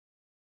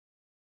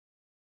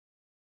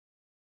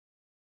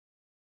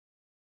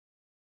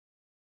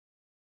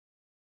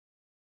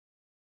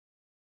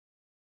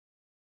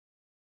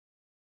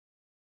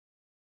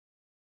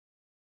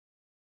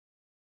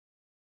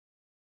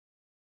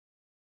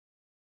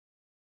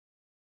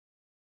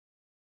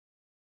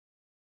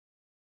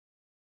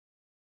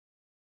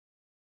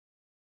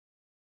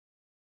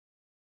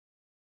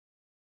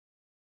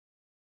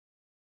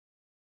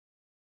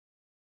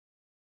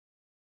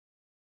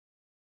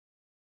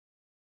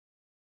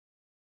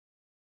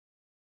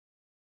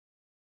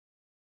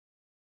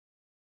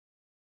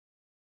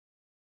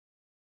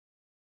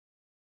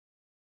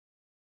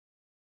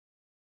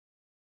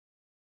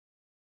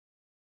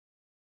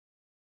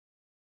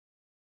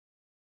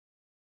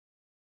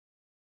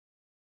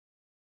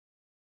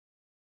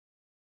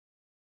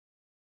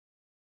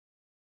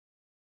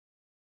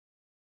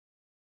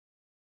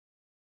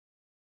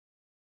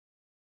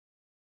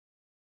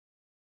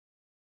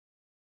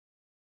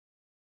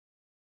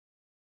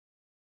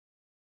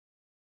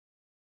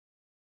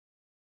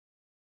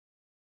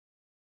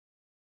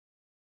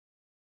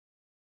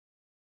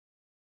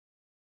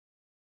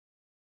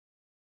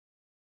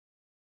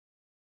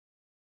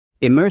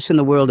Immerse in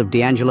the world of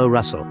D'Angelo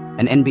Russell,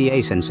 an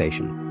NBA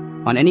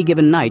sensation. On any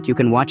given night, you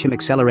can watch him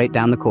accelerate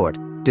down the court,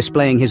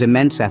 displaying his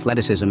immense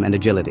athleticism and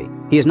agility.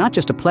 He is not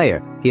just a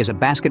player, he is a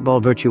basketball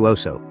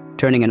virtuoso,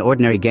 turning an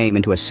ordinary game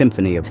into a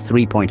symphony of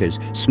three-pointers,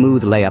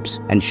 smooth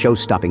layups, and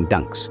show-stopping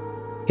dunks.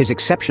 His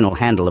exceptional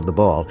handle of the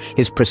ball,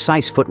 his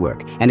precise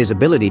footwork, and his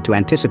ability to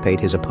anticipate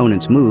his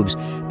opponent's moves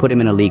put him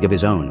in a league of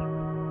his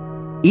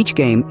own. Each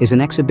game is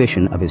an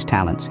exhibition of his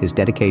talents, his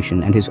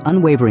dedication, and his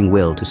unwavering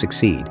will to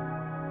succeed.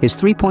 His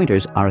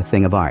three-pointers are a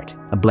thing of art,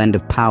 a blend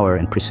of power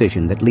and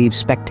precision that leaves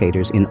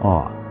spectators in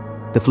awe.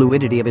 The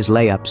fluidity of his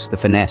layups, the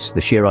finesse,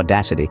 the sheer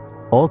audacity,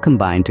 all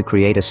combine to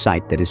create a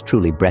sight that is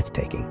truly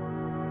breathtaking.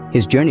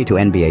 His journey to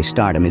NBA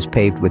stardom is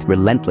paved with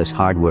relentless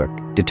hard work,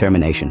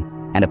 determination,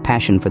 and a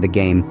passion for the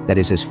game that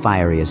is as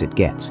fiery as it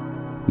gets.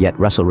 Yet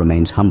Russell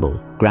remains humble,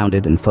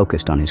 grounded, and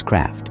focused on his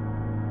craft.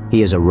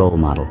 He is a role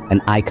model, an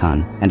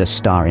icon, and a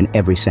star in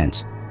every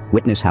sense.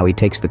 Witness how he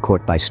takes the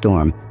court by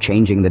storm,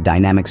 changing the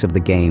dynamics of the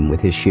game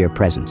with his sheer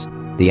presence.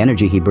 The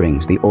energy he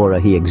brings, the aura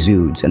he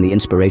exudes, and the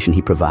inspiration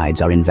he provides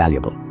are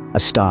invaluable.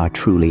 A star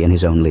truly in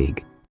his own league.